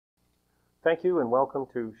Thank you and welcome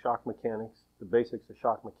to Shock Mechanics, the basics of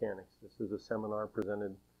shock mechanics. This is a seminar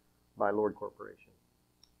presented by Lord Corporation.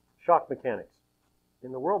 Shock mechanics.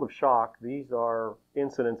 In the world of shock, these are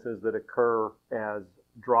incidences that occur as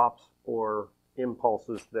drops or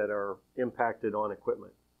impulses that are impacted on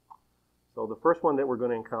equipment. So the first one that we're going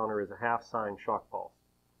to encounter is a half sine shock pulse.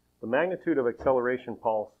 The magnitude of acceleration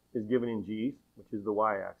pulse is given in G's, which is the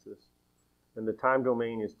y-axis, and the time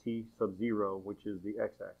domain is t sub 0, which is the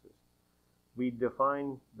x-axis. We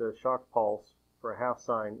define the shock pulse for a half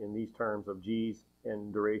sine in these terms of G's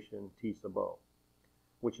and duration t sub o,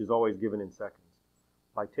 which is always given in seconds.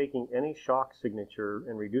 By taking any shock signature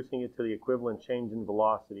and reducing it to the equivalent change in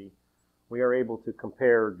velocity, we are able to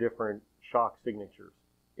compare different shock signatures.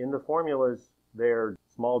 In the formulas there,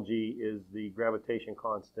 small g is the gravitation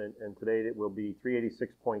constant, and today it will be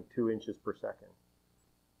 386.2 inches per second.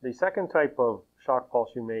 The second type of shock pulse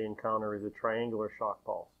you may encounter is a triangular shock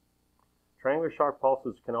pulse. Triangular shock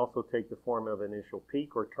pulses can also take the form of an initial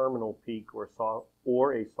peak or terminal peak or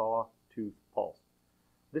a sawtooth pulse.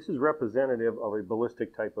 This is representative of a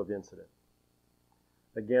ballistic type of incident.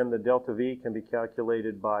 Again, the delta V can be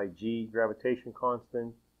calculated by G gravitation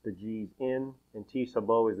constant, the G's in, and T sub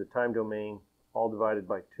O is the time domain, all divided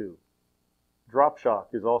by 2. Drop shock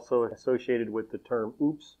is also associated with the term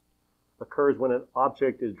oops, occurs when an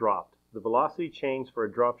object is dropped. The velocity change for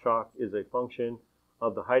a drop shock is a function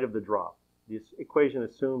of the height of the drop. This equation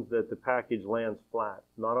assumes that the package lands flat,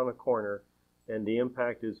 not on a corner, and the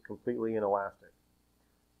impact is completely inelastic.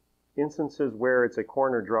 Instances where it's a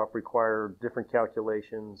corner drop require different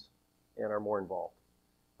calculations and are more involved.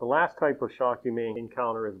 The last type of shock you may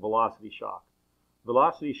encounter is velocity shock.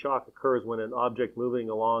 Velocity shock occurs when an object moving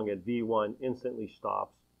along at v1 instantly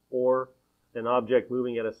stops, or an object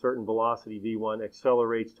moving at a certain velocity v1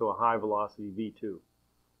 accelerates to a high velocity v2.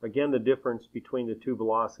 Again, the difference between the two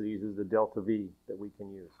velocities is the delta V that we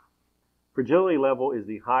can use. Fragility level is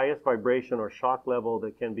the highest vibration or shock level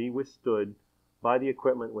that can be withstood by the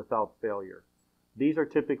equipment without failure. These are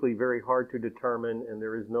typically very hard to determine, and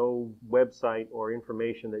there is no website or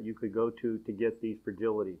information that you could go to get these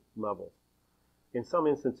fragility levels. In some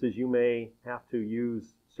instances, you may have to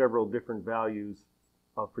use several different values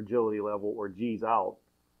of fragility level or G's out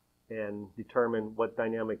and determine what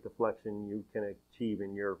dynamic deflection you can achieve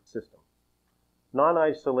in your system.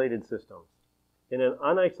 Non-isolated systems. In an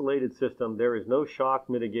unisolated system, there is no shock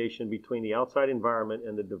mitigation between the outside environment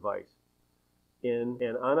and the device. In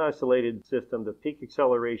an unisolated system, the peak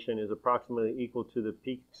acceleration is approximately equal to the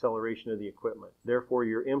peak acceleration of the equipment. Therefore,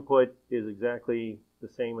 your input is exactly the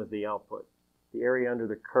same as the output. The area under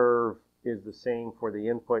the curve is the same for the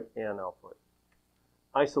input and output.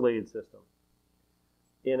 Isolated system.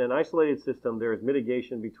 In an isolated system, there is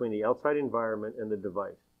mitigation between the outside environment and the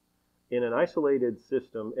device. In an isolated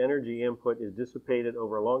system, energy input is dissipated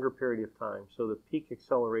over a longer period of time, so the peak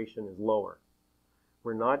acceleration is lower.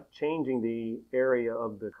 We're not changing the area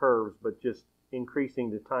of the curves, but just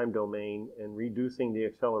increasing the time domain and reducing the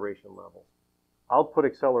acceleration levels. Output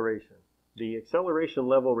acceleration. The acceleration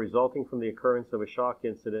level resulting from the occurrence of a shock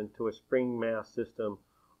incident to a spring mass system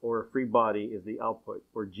or a free body is the output,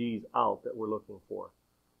 or G's out, that we're looking for.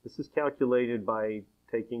 This is calculated by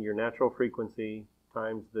taking your natural frequency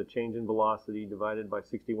times the change in velocity divided by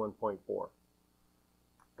 61.4.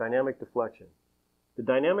 Dynamic deflection. The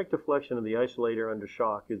dynamic deflection of the isolator under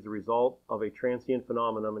shock is the result of a transient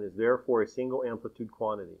phenomenon and is therefore a single amplitude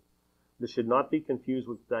quantity. This should not be confused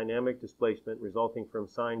with dynamic displacement resulting from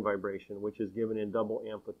sine vibration, which is given in double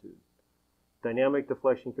amplitude. Dynamic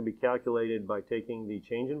deflection can be calculated by taking the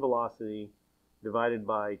change in velocity divided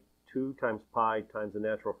by 2 times pi times the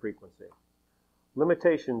natural frequency.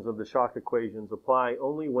 Limitations of the shock equations apply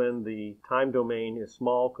only when the time domain is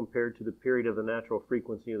small compared to the period of the natural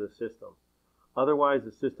frequency of the system. Otherwise,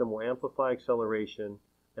 the system will amplify acceleration,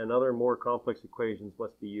 and other more complex equations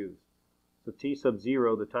must be used. So t sub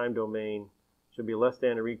 0, the time domain, should be less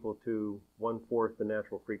than or equal to 1/4 the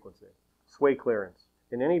natural frequency. Sway clearance.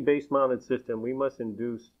 In any base-mounted system, we must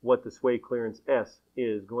induce what the sway clearance S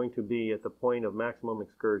is going to be at the point of maximum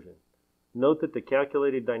excursion. Note that the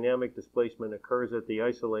calculated dynamic displacement occurs at the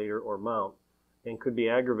isolator or mount and could be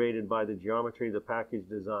aggravated by the geometry of the package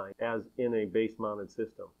design, as in a base-mounted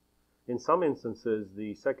system. In some instances,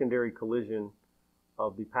 the secondary collision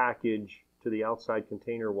of the package to the outside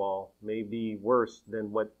container wall may be worse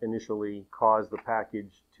than what initially caused the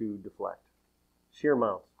package to deflect. Shear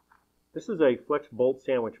mounts. This is a flex bolt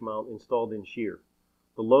sandwich mount installed in shear.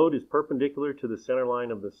 The load is perpendicular to the center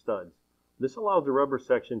line of the studs. This allows the rubber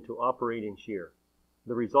section to operate in shear.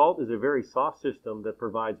 The result is a very soft system that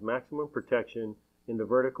provides maximum protection in the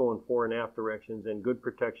vertical and fore and aft directions and good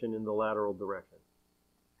protection in the lateral direction.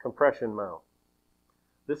 Compression mount.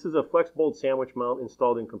 This is a flex bolt sandwich mount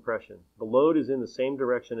installed in compression. The load is in the same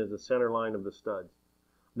direction as the center line of the studs.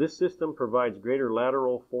 This system provides greater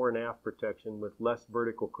lateral fore and aft protection with less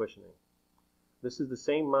vertical cushioning. This is the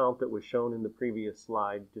same mount that was shown in the previous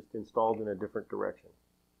slide, just installed in a different direction.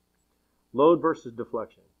 Load versus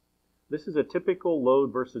deflection. This is a typical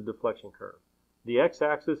load versus deflection curve. The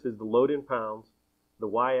x-axis is the load in pounds. The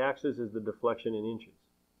y-axis is the deflection in inches.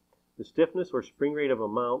 The stiffness or spring rate of a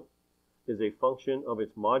mount is a function of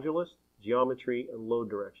its modulus, geometry, and load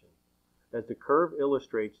direction. As the curve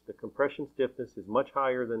illustrates, the compression stiffness is much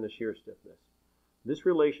higher than the shear stiffness. This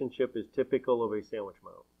relationship is typical of a sandwich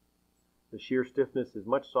mount. The shear stiffness is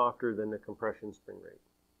much softer than the compression spring rate.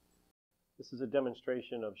 This is a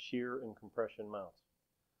demonstration of shear and compression mounts.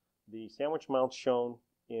 The sandwich mounts shown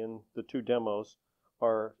in the two demos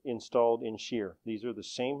are installed in shear. These are the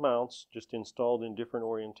same mounts, just installed in different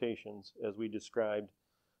orientations as we described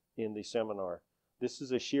in the seminar. This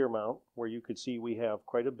is a shear mount where you could see we have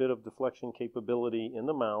quite a bit of deflection capability in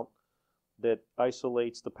the mount that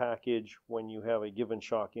isolates the package when you have a given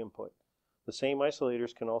shock input. The same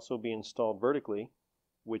isolators can also be installed vertically,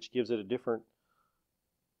 which gives it a different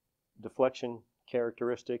deflection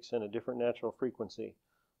characteristics and a different natural frequency.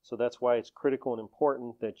 So that's why it's critical and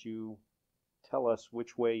important that you tell us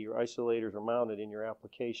which way your isolators are mounted in your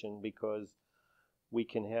application, because we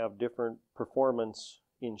can have different performance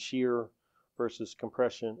in shear versus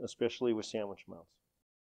compression, especially with sandwich mounts.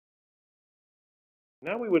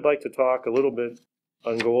 Now we would like to talk a little bit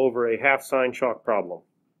and go over a half sine shock problem.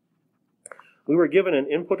 We were given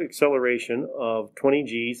an input acceleration of 20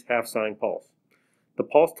 G's half sine pulse. The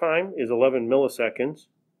pulse time is 11 milliseconds,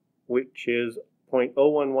 which is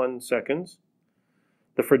 0.011 seconds.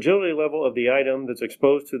 The fragility level of the item that's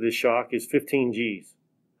exposed to this shock is 15 G's,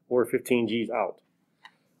 or 15 G's out.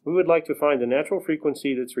 We would like to find the natural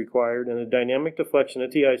frequency that's required and the dynamic deflection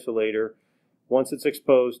at the isolator once it's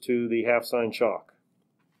exposed to the half sine shock.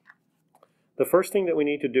 The first thing that we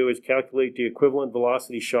need to do is calculate the equivalent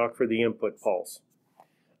velocity shock for the input pulse.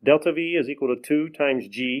 Delta V is equal to 2 times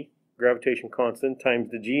G, gravitation constant, times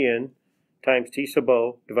the Gn, times T sub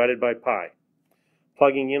O, divided by pi.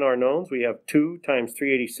 Plugging in our knowns, we have 2 times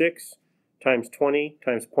 386 times 20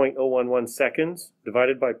 times 0.011 seconds,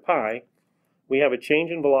 divided by pi. We have a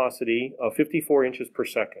change in velocity of 54 inches per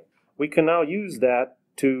second. We can now use that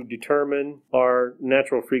to determine our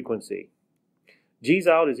natural frequency. G's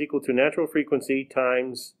out is equal to natural frequency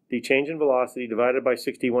times the change in velocity divided by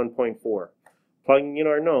 61.4. Plugging in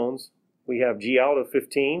our knowns, we have G out of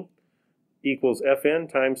 15 equals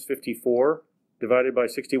Fn times 54 divided by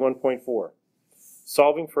 61.4.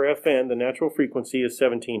 Solving for Fn, the natural frequency is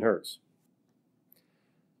 17 Hertz.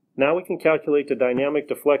 Now we can calculate the dynamic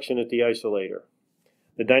deflection at the isolator.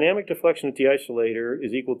 The dynamic deflection at the isolator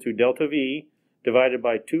is equal to delta V divided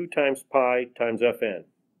by 2 times pi times Fn.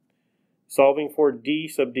 Solving for d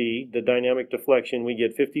sub d, the dynamic deflection, we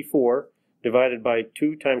get 54 divided by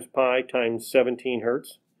 2 times pi times 17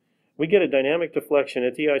 Hertz. We get a dynamic deflection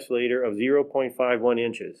at the isolator of 0.51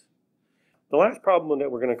 inches. The last problem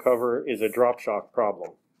that we're going to cover is a drop shock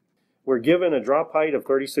problem. We're given a drop height of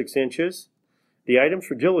 36 inches. The item's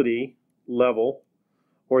fragility level,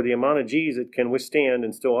 or the amount of G's it can withstand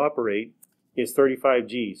and still operate, is 35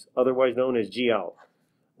 G's, otherwise known as G out.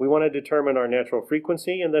 We want to determine our natural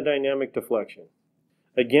frequency and the dynamic deflection.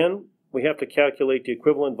 Again, we have to calculate the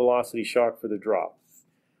equivalent velocity shock for the drop.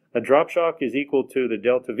 A drop shock is equal to the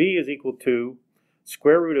delta V is equal to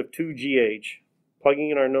square root of 2GH. Plugging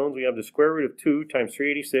in our knowns, we have the square root of 2 times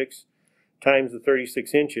 386 times the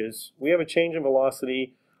 36 inches. We have a change in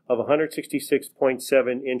velocity of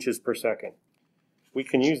 166.7 inches per second. We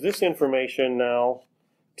can use this information now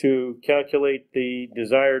to calculate the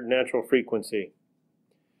desired natural frequency.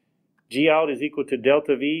 G out is equal to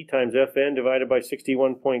delta V times Fn divided by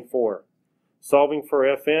 61.4. Solving for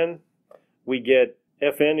Fn, we get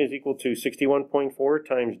Fn is equal to 61.4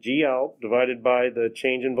 times G out divided by the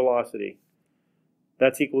change in velocity.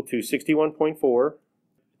 That's equal to 61.4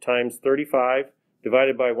 times 35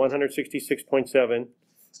 divided by 166.7.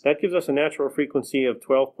 That gives us a natural frequency of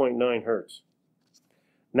 12.9 Hertz.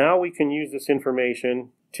 Now we can use this information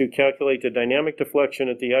to calculate the dynamic deflection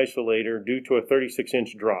at the isolator due to a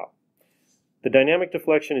 36-inch drop. The dynamic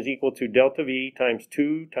deflection is equal to delta V times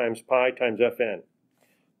 2 times pi times Fn.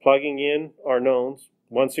 Plugging in our knowns,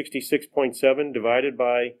 166.7 divided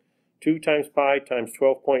by 2 times pi times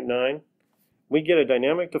 12.9, we get a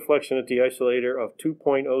dynamic deflection at the isolator of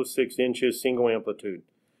 2.06 inches single amplitude.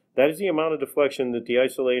 That is the amount of deflection that the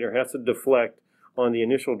isolator has to deflect on the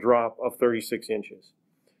initial drop of 36 inches.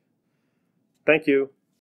 Thank you.